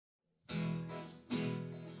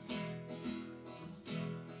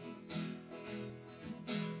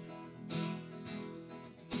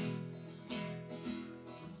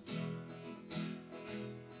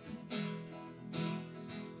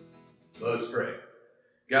Let us pray.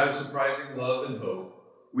 God of surprising love and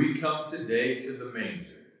hope, we come today to the manger,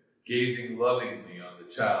 gazing lovingly on the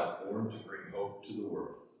child born to bring hope to the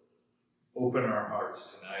world. Open our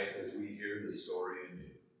hearts tonight as we hear the story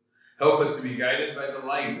anew. Help us to be guided by the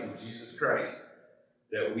light of Jesus Christ,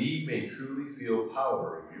 that we may truly feel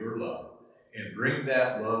power of your love and bring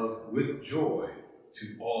that love with joy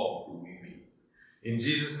to all who we meet. In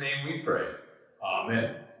Jesus' name we pray.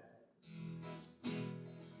 Amen.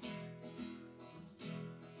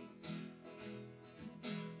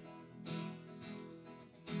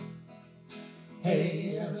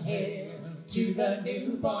 Hail, hail to the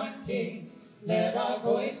newborn King. Let our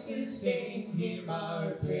voices sing him our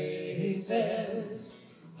praises.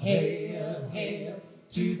 Hail, hail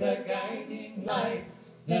to the guiding light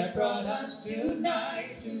that brought us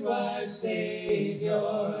tonight to our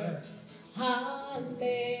Savior.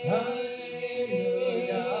 Hallelujah.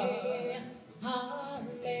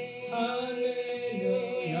 Hallelujah.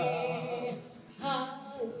 Hallelujah.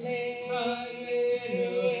 Hallelujah.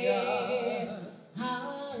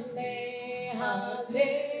 Hallelujah.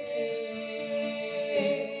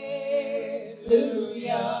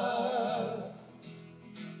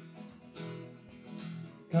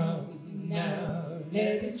 Come now,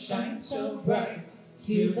 let it shine so bright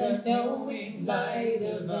to the knowing light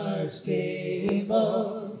of our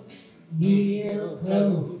stable. Kneel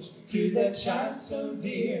close to the child so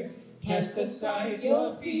dear, cast aside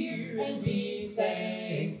your fear and be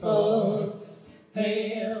thankful.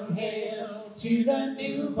 Hail, hail to the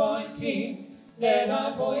newborn King, let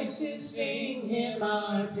our voices sing him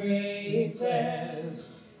our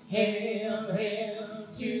praises. Hail, hail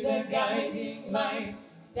to the guiding light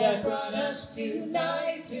that brought us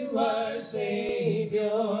tonight to our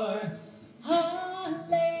Savior. Hallelujah.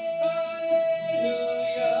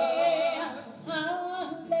 Hallelujah.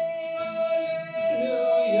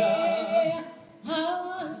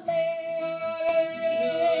 Hallelujah.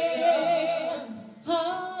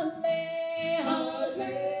 Hallelujah.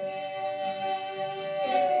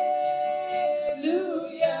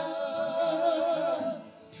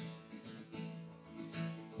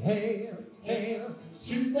 Hail, hail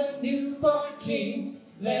to the newborn King,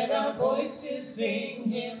 let our voices sing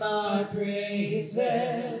him our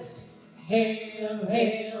praises. Hail,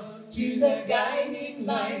 hail to the guiding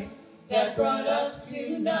light that brought us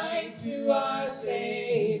tonight to our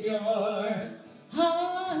Savior.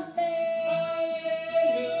 Hallelujah.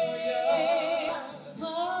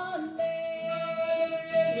 Hallelujah.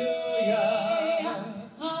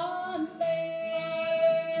 Hallelujah.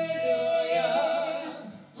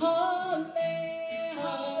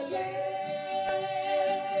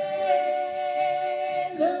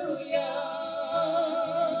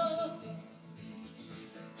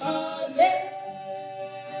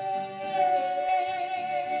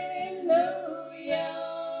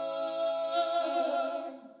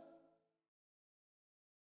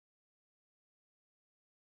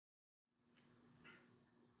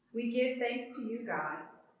 We give thanks to you, God,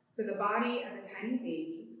 for the body of a tiny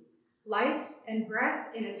baby, life and breath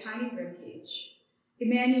in a tiny ribcage.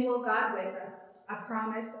 Emmanuel, God with us, a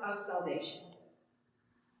promise of salvation.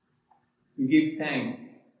 We give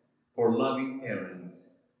thanks for loving parents,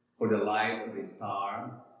 for the light of a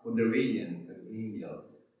star, for the radiance of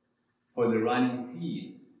angels, for the running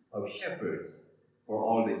feet of shepherds, for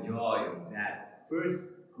all the joy of that first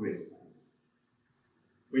Christmas.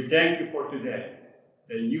 We thank you for today,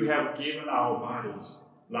 that you have given our bodies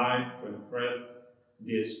life and breath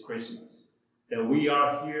this Christmas, that we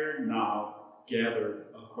are here now gathered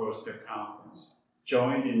across the conference,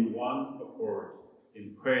 joined in one accord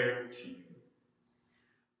in prayer to you.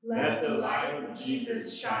 Let the light of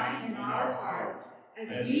Jesus shine in our hearts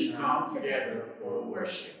as we come together for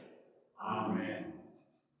worship. Amen.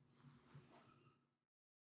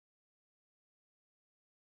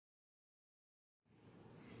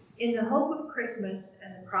 In the hope of Christmas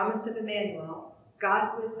and the promise of Emmanuel,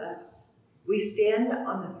 God with us, we stand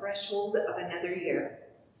on the threshold of another year.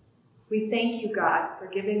 We thank you, God, for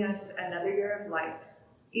giving us another year of life,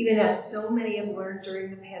 even as so many have learned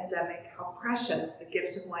during the pandemic how precious the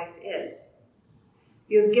gift of life is.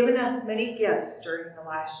 You have given us many gifts during the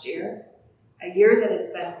last year, a year that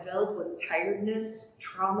has been filled with tiredness,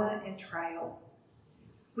 trauma, and trial.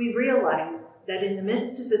 We realize that in the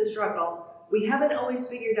midst of the struggle, we haven't always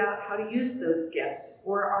figured out how to use those gifts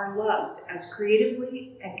or our loves as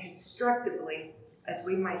creatively and constructively as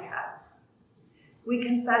we might have. We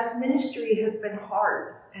confess ministry has been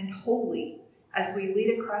hard and holy as we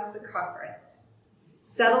lead across the conference.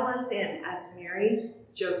 Settle us in as Mary,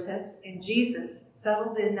 Joseph, and Jesus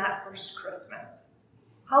settled in that first Christmas.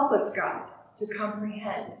 Help us, God, to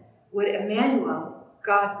comprehend what Emmanuel,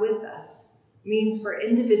 God with us, means for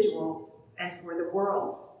individuals and for the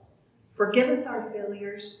world. Forgive us our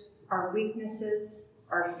failures, our weaknesses,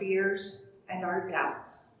 our fears, and our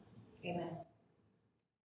doubts. Amen.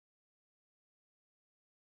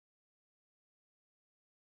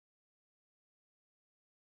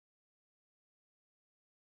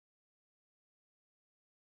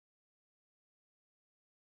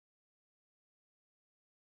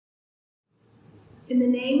 In the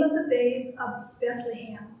name of the babe of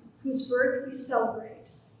Bethlehem, whose birth we celebrate,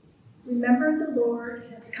 remember the Lord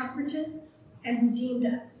has comforted and redeemed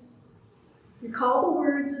us. Recall the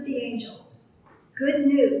words of the angels. Good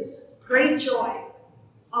news, great joy.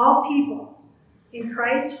 All people, in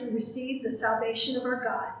Christ we receive the salvation of our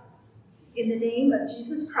God. In the name of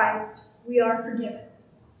Jesus Christ, we are forgiven.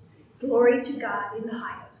 Glory to God in the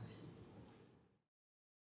highest.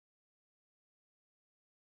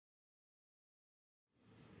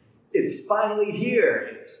 It's finally here.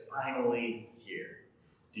 It's finally here.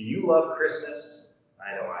 Do you love Christmas?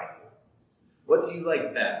 I know I do. What do you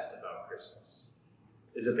like best about Christmas?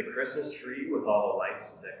 Is it the Christmas tree with all the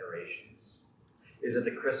lights and decorations? Is it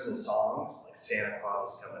the Christmas songs like Santa Claus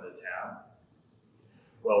is coming to town?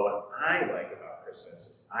 Well, what I like about Christmas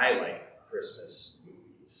is I like Christmas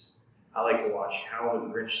movies. I like to watch How the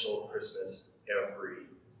Grinch Stole Christmas every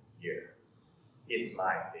year. It's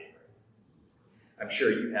my favorite. I'm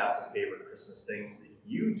sure you have some favorite Christmas things that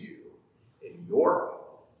you do in your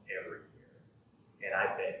home every year. And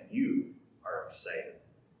I bet you are excited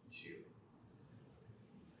too.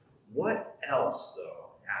 What else,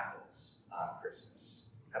 though, happens on Christmas?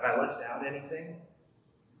 Have I left out anything?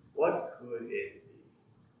 What could it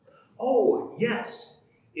be? Oh, yes,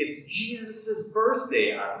 it's Jesus'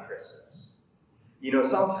 birthday on Christmas. You know,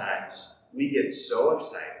 sometimes we get so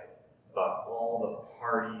excited about all the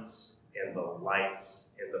parties and the lights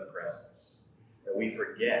and the presents that we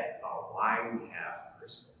forget about why we have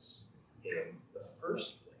Christmas in the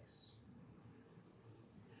first place.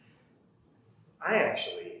 I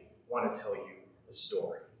actually want to tell you a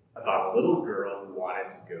story about a little girl who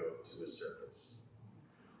wanted to go to a circus.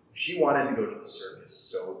 She wanted to go to the circus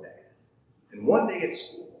so bad. And one day at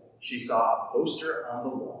school, she saw a poster on the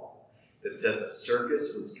wall that said the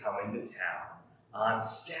circus was coming to town on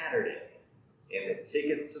Saturday, and the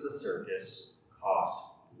tickets to the circus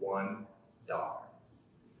cost $1.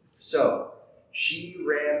 So she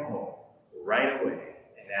ran home right away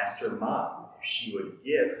and asked her mom if she would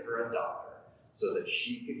give her $1 so that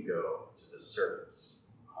she could go to the circus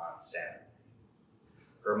on Saturday.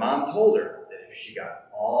 Her mom told her that if she got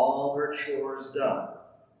all her chores done,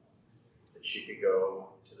 that she could go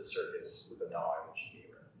to the circus with $1 that she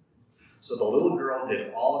gave her. So the little girl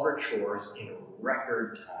did all of her chores in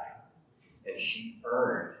record time, and she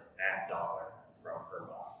earned that $1 from her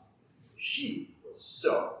mom. She was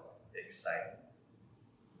so excited.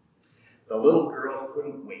 The little girl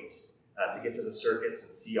couldn't wait to get to the circus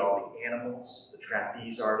and see all the animals, the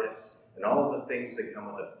trapeze artists, and all of the things that come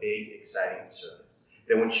with a big, exciting circus.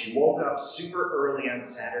 Then when she woke up super early on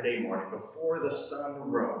Saturday morning, before the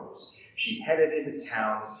sun rose, she headed into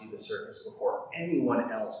town to see the circus before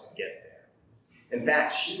anyone else could get there. In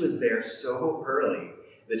fact, she was there so early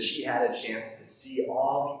that she had a chance to see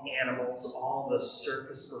all the animals, all the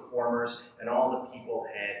circus performers, and all the people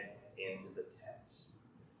head into the tents.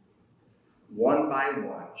 One by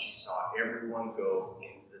one, she saw everyone go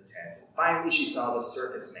into the tent. And finally, she saw the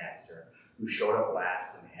circus master, who showed up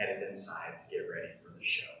last and headed inside to get ready for the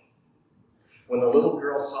show. When the little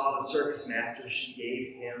girl saw the circus master, she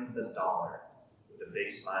gave him the $1 with a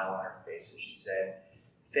big smile on her face, and she said,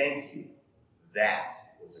 "Thank you. That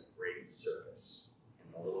was a great circus."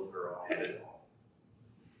 And the little girl headed home.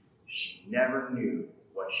 She never knew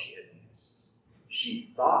what she had missed.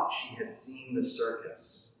 She thought she had seen the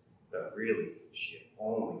circus, but really she had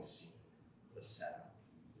only seen the setup.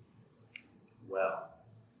 Well,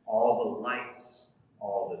 all the lights,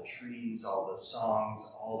 all the trees, all the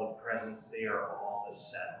songs, all the presents, they are all the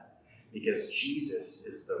setup, because Jesus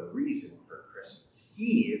is the reason for Christmas.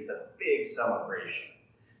 He is the big celebration.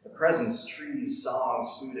 The presents, trees,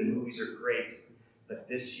 songs, food, and movies are great, but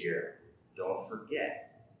this year, don't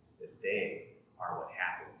forget that they are what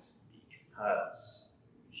happens because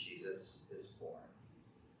Jesus is born.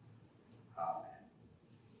 Amen.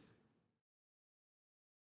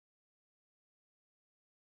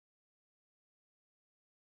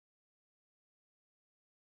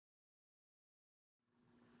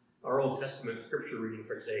 Our Old Testament scripture reading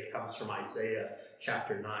for today comes from Isaiah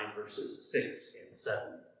chapter 9, verses 6 and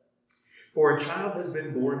 7. For a child has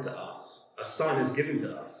been born to us, a son is given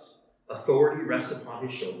to us, authority rests upon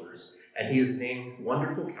his shoulders, and he is named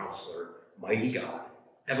Wonderful Counselor, Mighty God,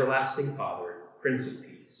 Everlasting Father, Prince of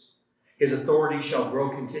Peace. His authority shall grow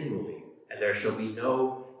continually, and there shall be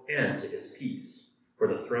no end to his peace, for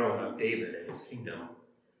the throne of David and his kingdom.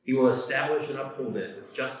 He will establish and uphold it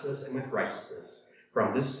with justice and with righteousness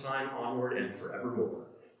from this time onward and forevermore.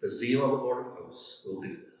 The zeal of the Lord of hosts will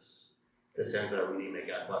do this. This ends our reading. May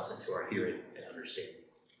God bless it to our hearing and understanding.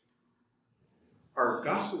 Our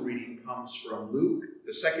gospel reading comes from Luke,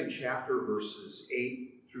 the 2nd chapter, verses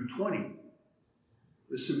 8 through 20.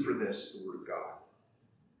 Listen for this, the word of God.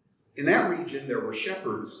 In that region there were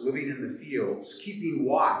shepherds living in the fields, keeping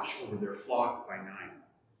watch over their flock by night.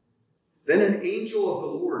 Then an angel of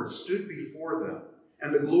the Lord stood before them,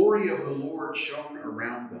 and the glory of the Lord shone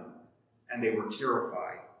around them, and they were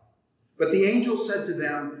terrified. But the angel said to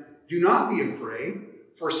them, "Do not be afraid,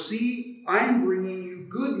 for see, I am bringing you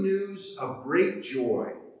good news of great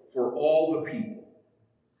joy for all the people.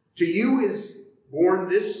 To you is born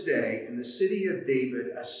this day in the city of David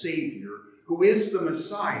a Savior, who is the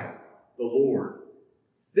Messiah, the Lord.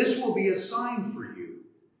 This will be a sign for you.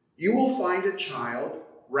 You will find a child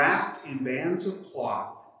wrapped in bands of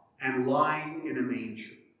cloth and lying in a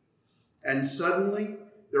manger." And suddenly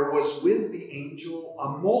there was with the angel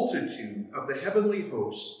a multitude of the heavenly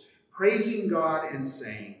hosts, praising God and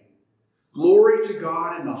saying, "Glory to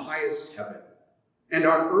God in the highest heaven, and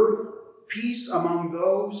on earth peace among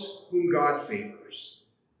those whom God favors."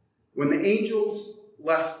 When the angels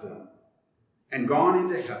left them and gone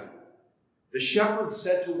into heaven, the shepherds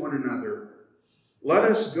said to one another, "Let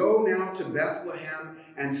us go now to Bethlehem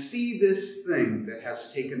and see this thing that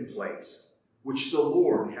has taken place, which the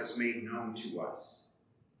Lord has made known to us."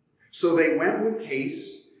 So they went with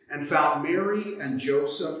haste and found Mary and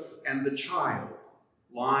Joseph and the child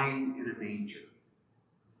lying in a manger.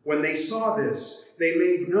 When they saw this, they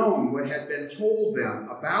made known what had been told them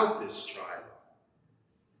about this child.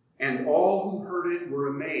 And all who heard it were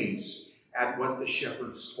amazed at what the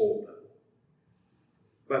shepherds told them.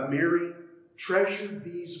 But Mary treasured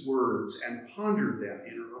these words and pondered them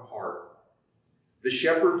in her heart. The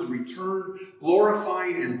shepherds returned,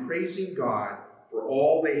 glorifying and praising God for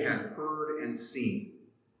all they had heard and seen,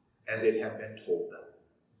 as it had been told them.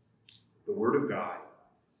 The word of God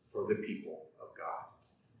for the people of God.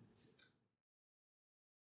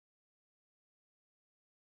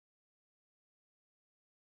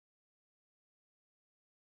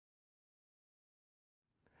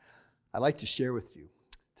 I'd like to share with you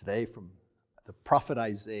today from the prophet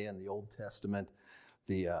Isaiah in the Old Testament,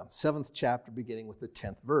 the 7th chapter beginning with the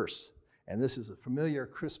 10th verse. And this is a familiar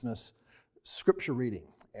Christmas scripture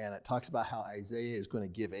reading. And it talks about how Isaiah is going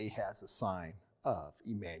to give Ahaz a sign of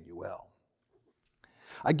Emmanuel.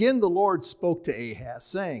 Again, the Lord spoke to Ahaz,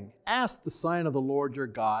 saying, "Ask the sign of the Lord your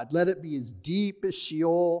God. Let it be as deep as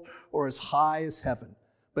Sheol or as high as heaven."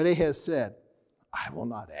 But Ahaz said, "I will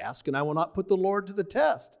not ask, and I will not put the Lord to the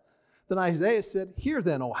test." Then Isaiah said, "Hear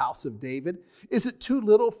then, O house of David, is it too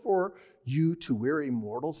little for you to weary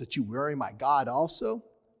mortals, that you weary my God also?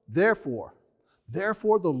 Therefore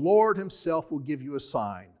the Lord himself will give you a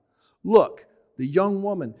sign. Look, the young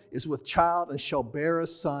woman is with child and shall bear a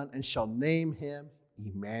son and shall name him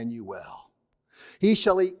Emmanuel. He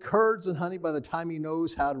shall eat curds and honey by the time he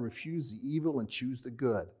knows how to refuse the evil and choose the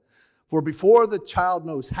good. For before the child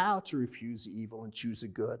knows how to refuse the evil and choose the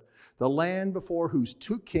good, the land before whose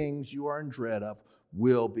 2 kings you are in dread of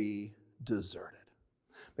will be deserted."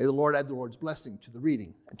 May the Lord add the Lord's blessing to the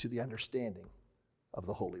reading and to the understanding of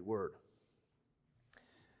the Holy Word.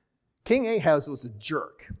 King Ahaz was a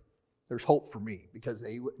jerk. There's hope for me because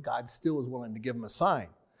God still is willing to give him a sign.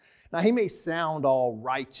 Now, he may sound all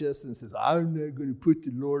righteous and says, "I'm not going to put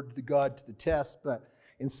the Lord, the God, to the test." But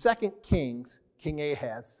in 2 Kings, King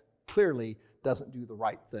Ahaz clearly doesn't do the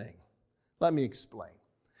right thing. Let me explain.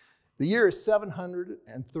 The year is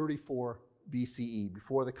 734 BCE,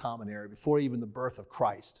 before the Common Era, before even the birth of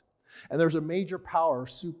Christ. And there's a major power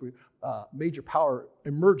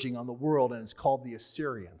emerging on the world, and it's called the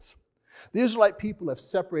Assyrians. The Israelite people have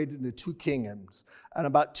separated into 2 kingdoms, and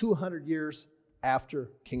about 200 years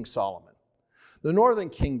after King Solomon. The northern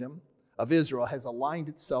kingdom of Israel has aligned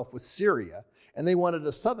itself with Syria, and they wanted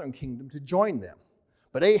a southern kingdom to join them.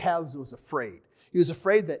 But Ahaz was afraid. He was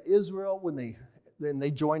afraid that Israel, when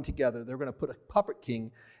they joined together, they're going to put a puppet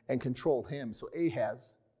king and control him. So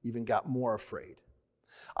Ahaz even got more afraid.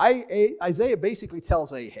 Isaiah basically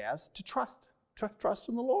tells Ahaz to trust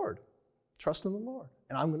in the Lord. Trust in the Lord,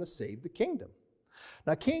 and I'm going to save the kingdom.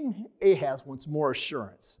 Now, King Ahaz wants more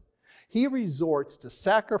assurance. He resorts to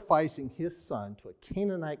sacrificing his son to a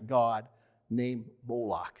Canaanite god named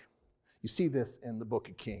Moloch. You see this in the book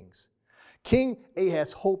of Kings. King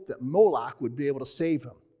Ahaz hoped that Moloch would be able to save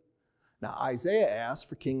him. Now Isaiah asked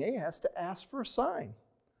for King Ahaz to ask for a sign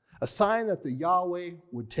that the Yahweh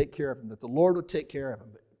would take care of him, that the Lord would take care of him.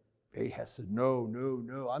 But Ahaz said, no,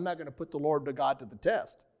 I'm not going to put the Lord God to the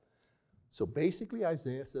test. So basically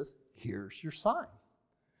Isaiah says, here's your sign.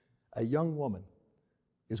 A young woman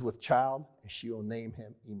is with child, and she will name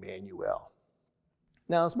him Emmanuel.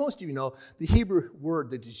 Now, as most of you know, the Hebrew word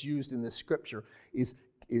that is used in this scripture is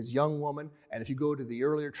young woman, and if you go to the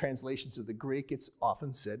earlier translations of the Greek, it's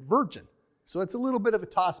often said virgin. So it's a little bit of a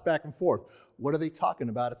toss back and forth. What are they talking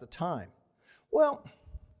about at the time? Well,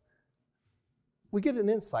 we get an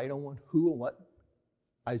insight on who and what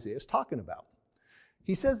Isaiah is talking about.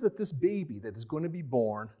 He says that this baby that is going to be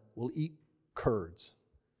born will eat curds.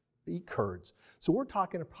 So we're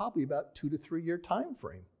talking probably about 2 to 3 year time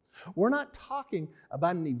frame. We're not talking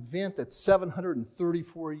about an event that's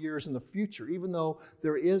 734 years in the future, even though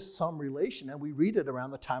there is some relation, and we read it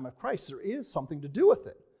around the time of Christ. There is something to do with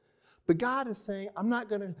it. But God is saying, I'm not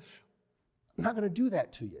going to do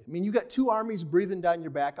that to you. I mean, you got 2 armies breathing down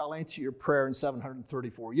your back. I'll answer your prayer in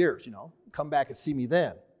 734 years, Come back and see me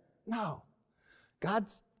then. No.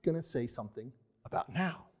 God's going to say something about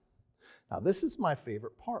now. Now, this is my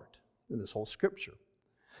favorite part in this whole scripture.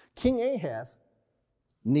 King Ahaz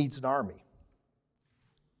needs an army.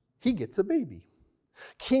 He gets a baby.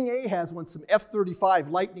 King Ahaz wants some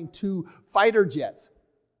F-35 Lightning II fighter jets.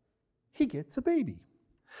 He gets a baby.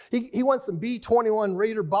 He wants some B-21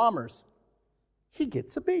 Raider bombers. He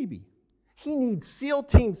gets a baby. He needs SEAL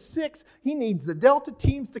Team 6. He needs the Delta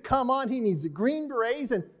teams to come on. He needs the Green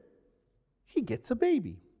Berets, and he gets a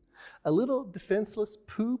baby. A little defenseless,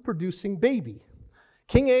 poo-producing baby.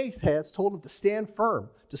 King Ahaz told him to stand firm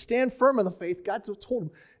in the faith. God told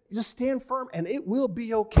him, just stand firm and it will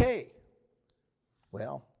be okay.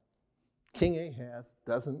 Well, King Ahaz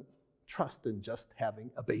doesn't trust in just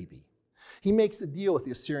having a baby. He makes a deal with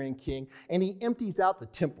the Assyrian king, and he empties out the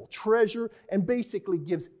temple treasure and basically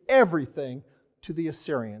gives everything to the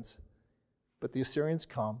Assyrians. But the Assyrians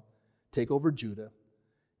come, take over Judah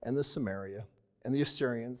and the Samaria and the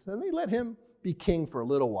Assyrians, and they let him be king for a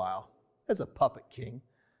little while as a puppet king.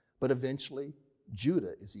 But eventually,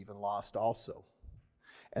 Judah is even lost also,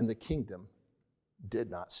 and the kingdom did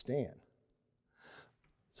not stand.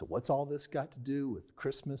 So what's all this got to do with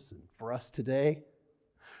Christmas and for us today?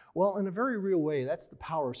 Well, in a very real way, that's the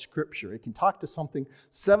power of Scripture. It can talk to something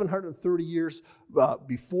 730 years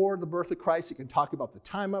before the birth of Christ. It can talk about the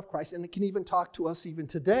time of Christ, and it can even talk to us even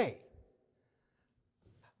today.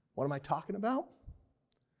 What am I talking about?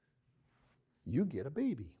 You get a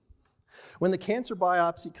baby. When the cancer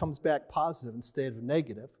biopsy comes back positive instead of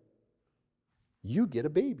negative, you get a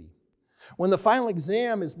baby. When the final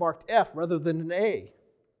exam is marked F rather than an A,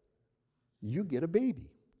 you get a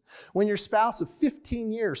baby. When your spouse of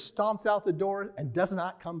 15 years stomps out the door and does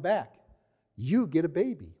not come back, you get a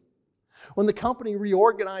baby. When the company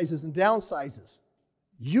reorganizes and downsizes,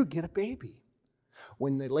 you get a baby.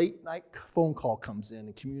 When the late night phone call comes in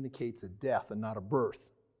and communicates a death and not a birth,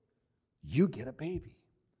 you get a baby.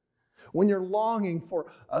 When you're longing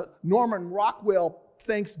for a Norman Rockwell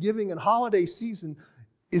Thanksgiving and holiday season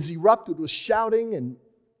is erupted with shouting and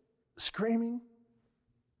screaming,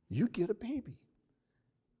 you get a baby.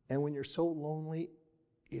 And when you're so lonely,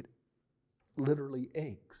 it literally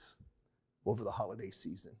aches over the holiday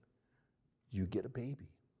season, you get a baby.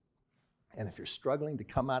 And if you're struggling to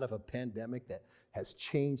come out of a pandemic that has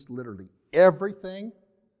changed literally everything,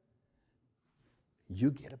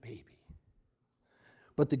 you get a baby.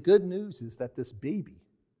 But the good news is that this baby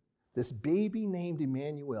named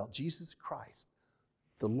Emmanuel, Jesus Christ,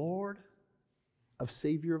 the Lord of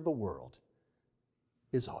Savior of the world,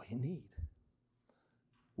 is all you need.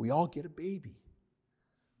 We all get a baby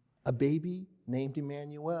named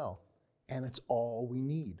Emmanuel, and it's all we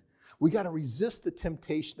need. We got to resist the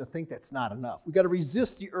temptation to think that's not enough. We got to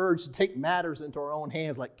resist the urge to take matters into our own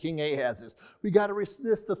hands like King Ahaz is. We got to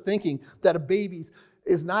resist the thinking that a baby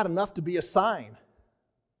is not enough to be a sign.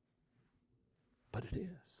 But it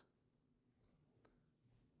is.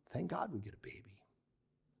 Thank God we get a baby,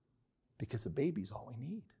 because a baby's all we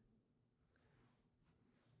need.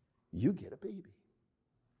 You get a baby.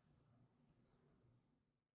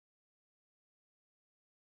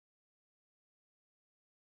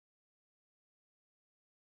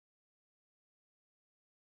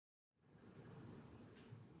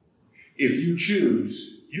 If you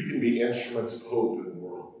choose, you can be instruments of hope in the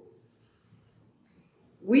world.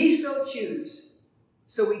 We so choose,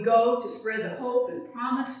 so we go to spread the hope and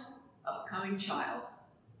promise of a coming child.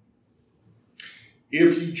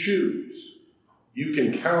 If you choose, you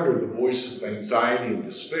can counter the voices of anxiety and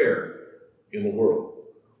despair in the world.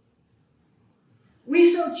 We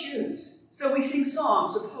so choose, so we sing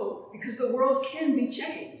songs of hope because the world can be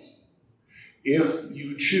changed. If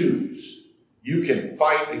you choose, you can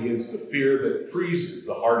fight against the fear that freezes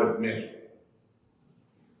the heart of many.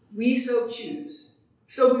 We so choose,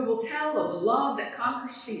 so we will tell of the love that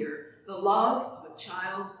conquers fear, the love of a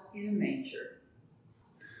child in a manger.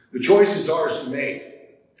 The choice is ours to make,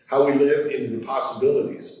 how we live into the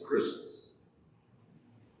possibilities of Christmas.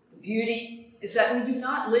 The beauty is that we do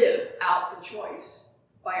not live out the choice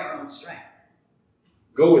by our own strength.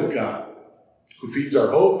 Go with God, who feeds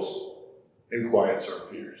our hopes and quiets our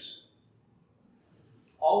fears.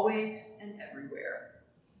 Always and everywhere.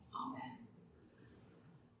 Amen.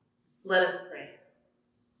 Let us pray.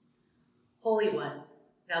 Holy One,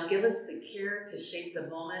 now give us the care to shape the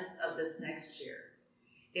moments of this next year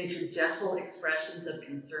into gentle expressions of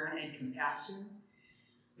concern and compassion.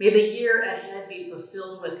 May the year ahead be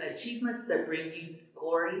fulfilled with achievements that bring you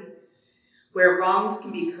glory, where wrongs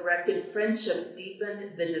can be corrected, friendships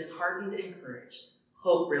deepened, the disheartened encouraged,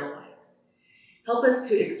 hope realized. Help us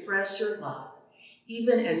to express your love,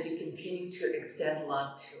 even as you continue to extend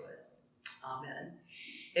love to us. Amen.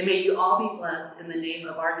 And may you all be blessed in the name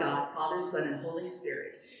of our God, Father, Son, and Holy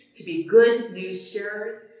Spirit, to be good news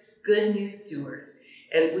sharers, good news doers,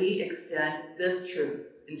 as we extend this truth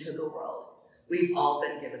into the world. We've all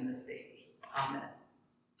been given this baby. Amen.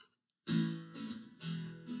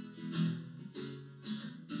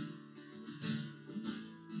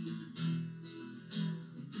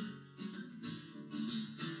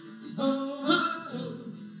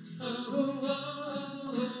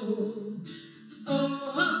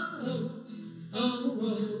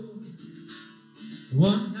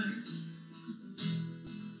 One night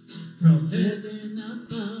from heaven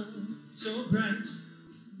above, so bright,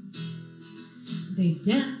 they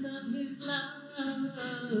dance on his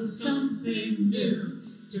love, something new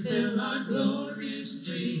to fill our glorious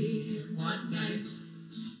stream. One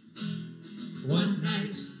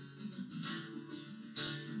night,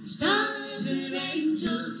 stars and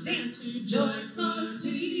angels dancing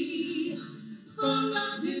joyfully, full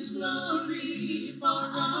of his glory for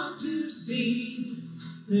all to see.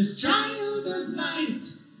 This child of light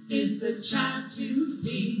is the child to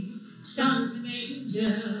be. Stars and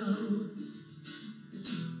angels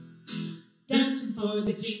dancing for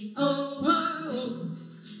the King. Oh, oh,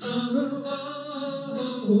 oh, oh,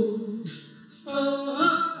 oh, oh,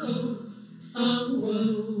 oh, oh,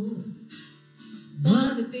 oh.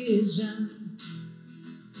 What a vision.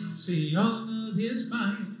 See all of his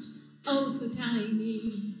mind. Oh, so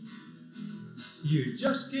tiny. You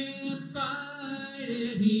just can't fight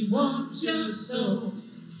it. He wants your soul,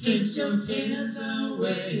 takes your cares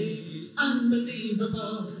away.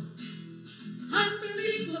 Unbelievable,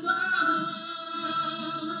 unbelievable.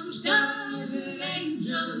 Stars and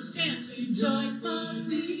angels dancing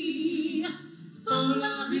joyfully, full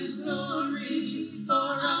of his glory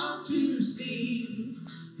for all to see.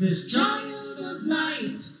 This child of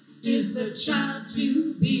light is the child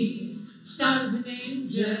to be. Stars and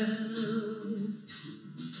angels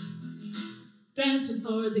dancing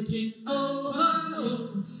for the King. Oh,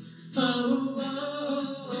 oh, oh, oh,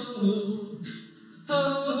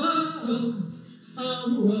 oh, oh,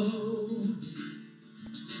 oh, oh.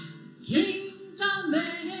 Kings are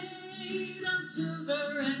made of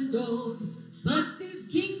silver and gold, but this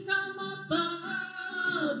King from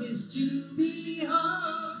above is to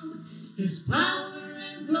behold. His power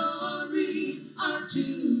and glory are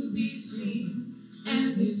to be seen,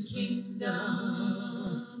 and his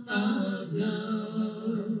kingdom of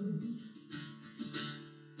love.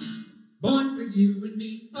 Born for you and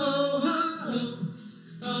me. Oh, oh,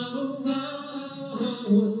 oh, oh,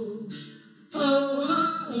 oh,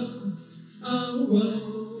 oh, oh,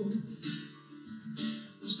 oh.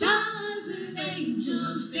 Stars and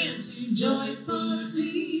angels dancing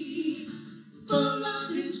joyfully, full of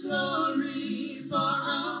his glory for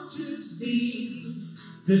all to see.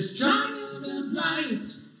 This child of light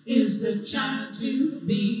is the child to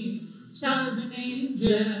be. Stars and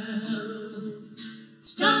angels,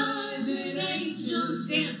 stars and angels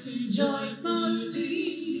dancing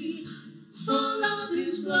joyfully, full of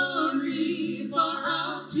his glory for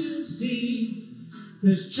all to see.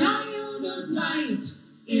 This child of light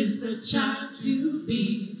is the child to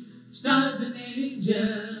be. Stars and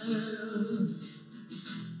angels,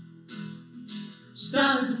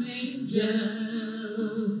 stars and angels,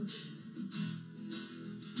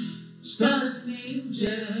 stars and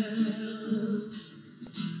angels,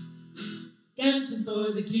 dancing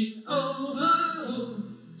for the King. Oh, oh,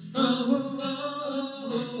 oh, oh, oh,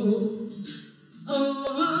 oh,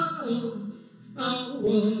 oh, oh,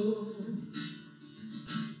 oh.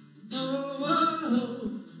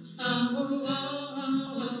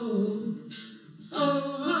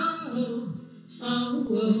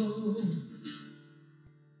 whoa.